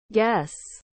guess,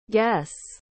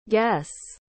 guess, guess,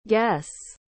 guess,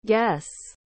 guess,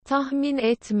 tahmin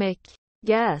etmek,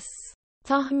 guess,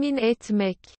 tahmin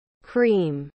etmek,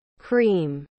 cream,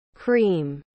 cream,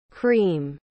 cream,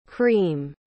 cream,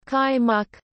 cream,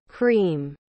 kaymak,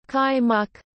 cream, kaymak,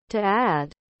 to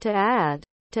add, to add,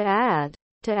 to add,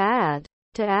 to add,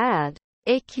 to add,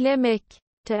 eklemek,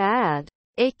 to add,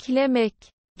 eklemek,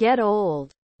 get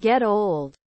old, get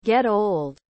old, get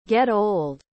old, get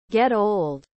old, get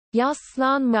old,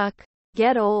 yaslanmak,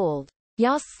 get old,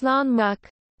 yaslanmak,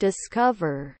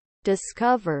 discover,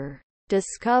 discover,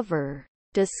 discover,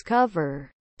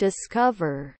 discover,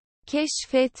 discover,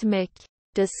 keşfetmek,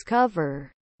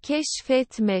 discover,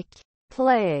 keşfetmek,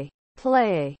 play,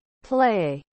 play,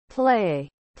 play, play,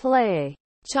 play,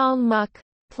 çalmak,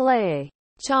 play,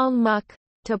 çalmak,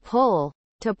 to pull,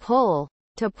 to pull,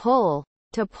 to pull,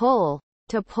 to pull,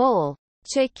 to pull,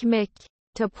 çekmek,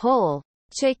 to pull,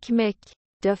 çekmek,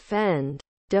 defend,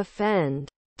 defend,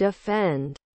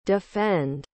 defend,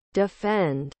 defend,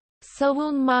 defend,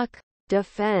 savunmak,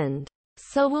 defend,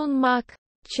 savunmak,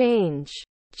 change,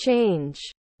 change,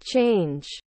 change,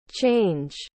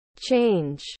 change,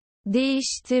 change,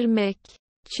 değiştirmek,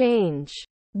 change,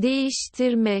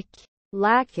 değiştirmek,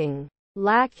 lacking,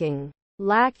 lacking,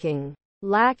 lacking,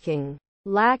 lacking,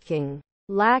 lacking,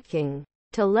 lacking,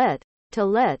 to let, to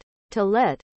let, to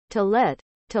let, to let,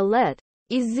 to let,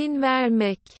 izin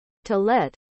vermek, to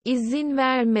let, izin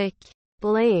vermek,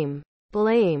 blame,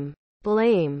 blame,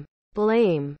 blame,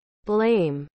 blame,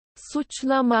 blame,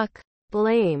 suçlamak,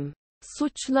 blame,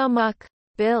 suçlamak,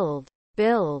 build,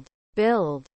 build,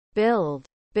 build, build,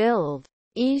 build,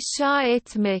 inşa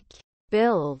etmek,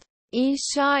 build,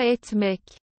 inşa etmek,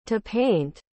 to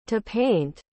paint, to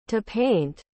paint, to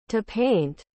paint, to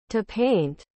paint, to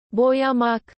paint,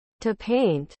 boyamak, to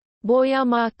paint,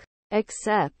 boyamak,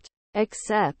 accept,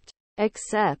 accept,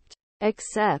 accept,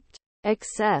 accept,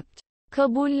 accept,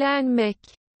 kabullenmek,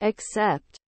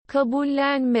 accept,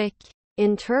 kabullenmek,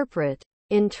 interpret,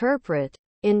 interpret,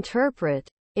 interpret,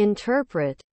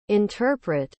 interpret,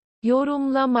 interpret,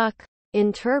 yorumlamak,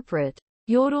 interpret,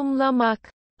 yorumlamak,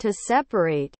 to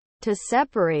separate, to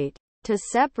separate, to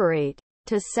separate,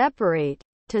 to separate,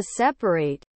 to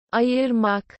separate,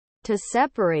 ayırmak, to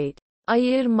separate,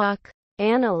 ayırmak,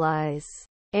 analyze,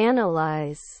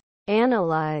 analyze,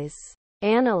 analyze,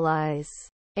 analyze,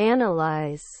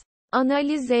 analyze,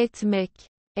 analiz etmek,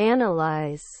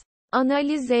 analyze,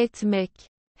 analiz etmek,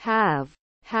 have,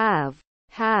 have,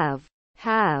 have,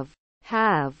 have,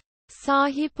 have,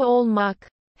 sahip olmak,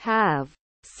 have,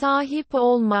 sahip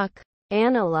olmak,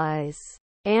 analyze,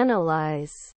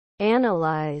 analyze,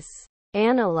 analyze,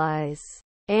 analyze,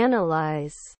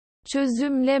 analyze,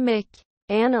 çözümlemek,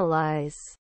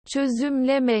 analyze,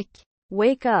 çözümlemek,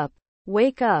 wake up,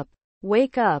 wake up,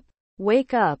 wake up,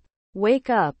 wake up, wake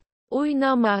up,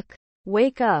 uynamak,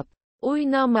 wake up,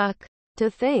 uynamak, to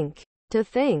think, to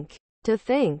think, to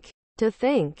think, to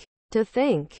think, to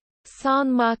think,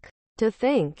 sanmak, to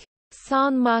think,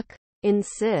 sanmak,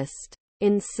 insist,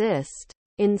 insist,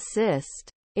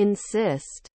 insist,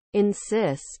 insist,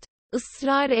 insist,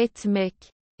 ısrar etmek,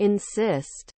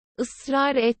 insist,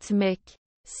 ısrar etmek,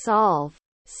 solve,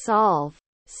 solve,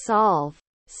 solve,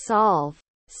 solve,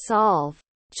 solve,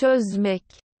 çözmek,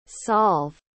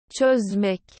 solve,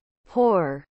 çözmek,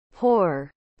 pour,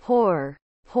 pour, pour,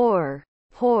 pour,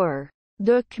 pour,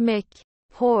 dökmek,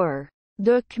 pour,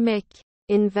 dökmek,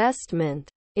 investment,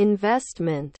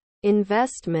 investment,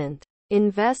 investment,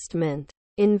 investment,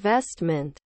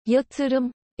 investment,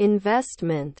 yatırım,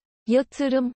 investment,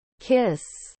 yatırım, kiss,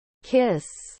 kiss,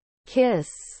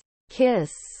 kiss,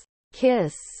 kiss,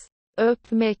 kiss,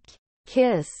 öpmek,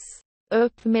 kiss,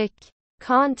 öpmek,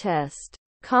 contest,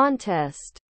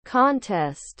 contest,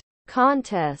 contest,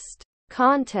 contest,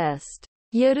 contest,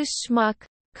 yarışmak,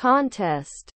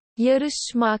 contest,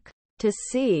 yarışmak, to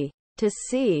see, to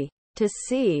see, to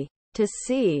see, to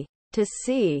see, to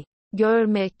see,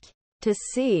 görmek, to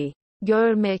see,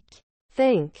 görmek,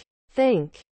 think,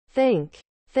 think, think,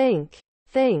 think,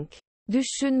 think,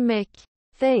 düşünmek,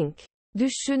 think,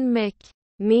 düşünmek,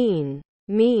 mean,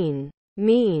 mean,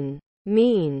 mean,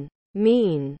 mean,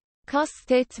 mean,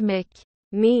 kastetmek,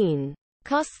 mean,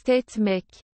 kastetmek,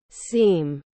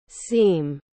 seem,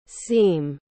 seem,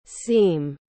 seem,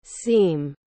 seem,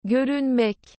 seem,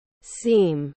 görünmek,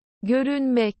 seem,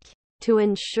 görünmek, to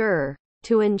ensure,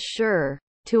 to ensure,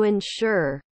 to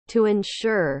ensure, to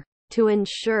ensure, to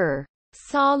ensure,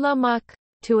 sağlamak,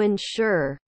 to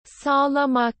ensure,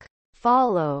 sağlamak,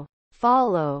 follow,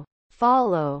 follow,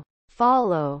 follow,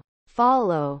 follow,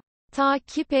 follow,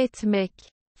 takip etmek,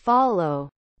 follow,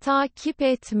 takip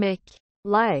etmek,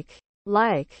 like,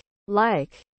 like,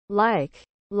 like,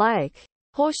 like,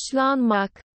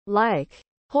 hoşlanmak,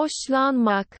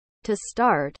 hoşlanmak,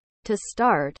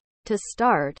 to start,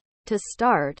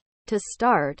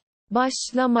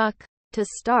 başlamak,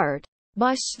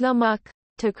 başlamak,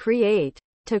 to create,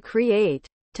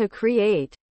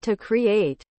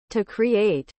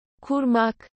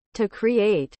 kurmak,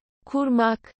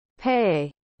 kurmak,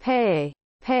 pay,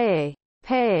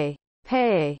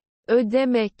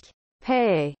 ödemek,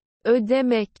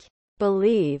 ödemek,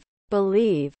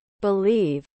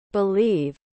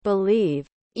 believe,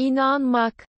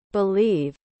 inanmak,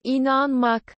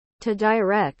 inanmak, to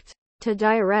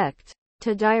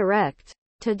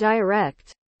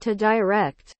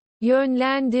direct,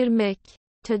 yönlendirmek,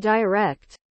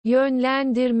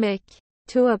 yönlendirmek,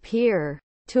 to appear,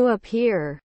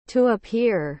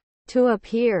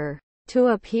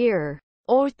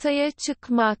 ortaya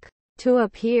çıkmak,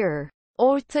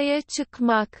 ortaya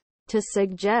çıkmak, to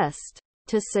suggest,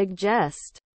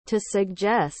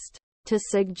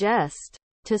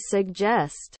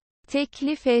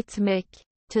 teklif etmek,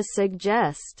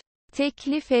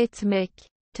 teklif etmek,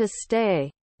 to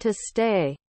stay,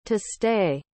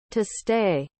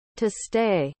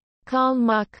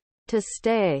 kalmak,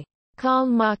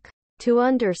 kalmak, to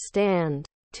understand,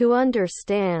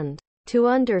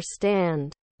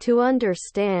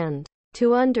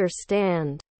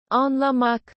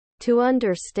 anlamak,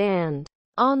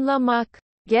 anlamak,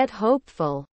 get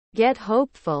hopeful,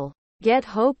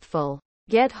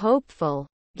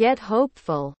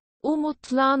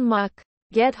 umutlanmak,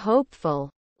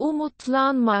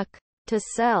 umutlanmak, to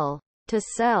sell,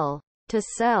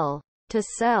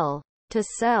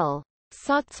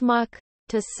 satmak,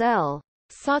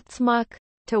 satmak,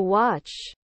 to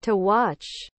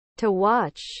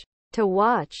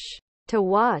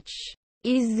watch,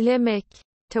 izlemek,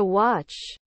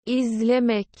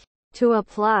 izlemek, to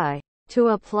apply,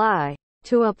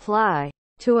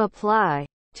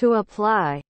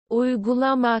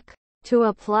 uygulamak,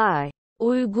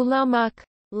 uygulamak,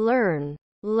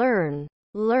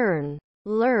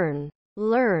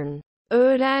 learn,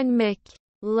 öğrenmek,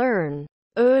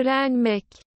 öğrenmek,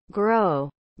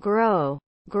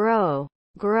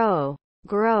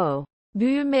 grow,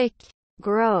 büyümek,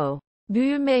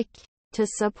 büyümek, to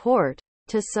support,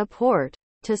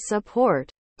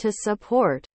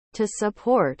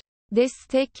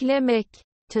 desteklemek,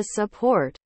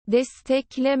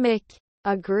 desteklemek,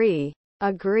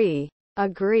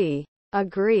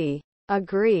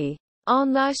 agree,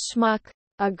 anlaşmak,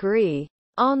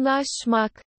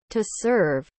 anlaşmak, to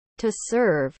serve,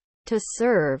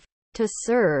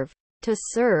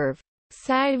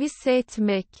 servis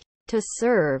etmek,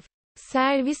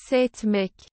 servis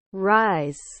etmek,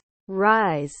 rise,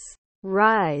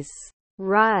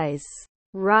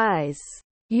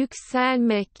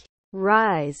 yükselmek,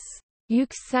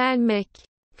 yükselmek,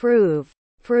 prove,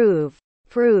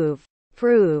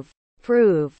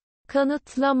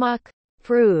 kanıtlamak,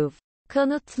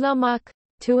 kanıtlamak,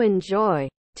 to enjoy,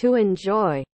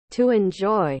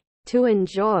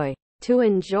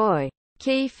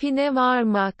 keyfine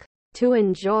varmak,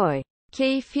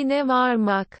 keyfine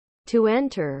varmak, to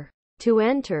enter,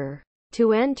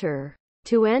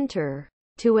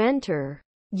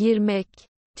 girmek,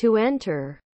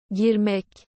 girmek,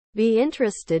 be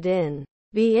interested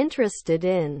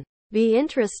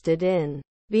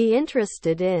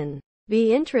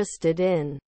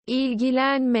in,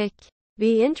 ilgilenmek,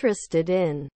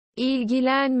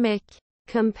 ilgilenmek,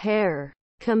 compare,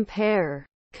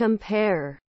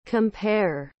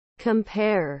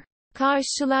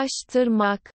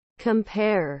 karşılaştırmak,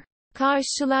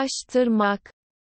 karşılaştırmak,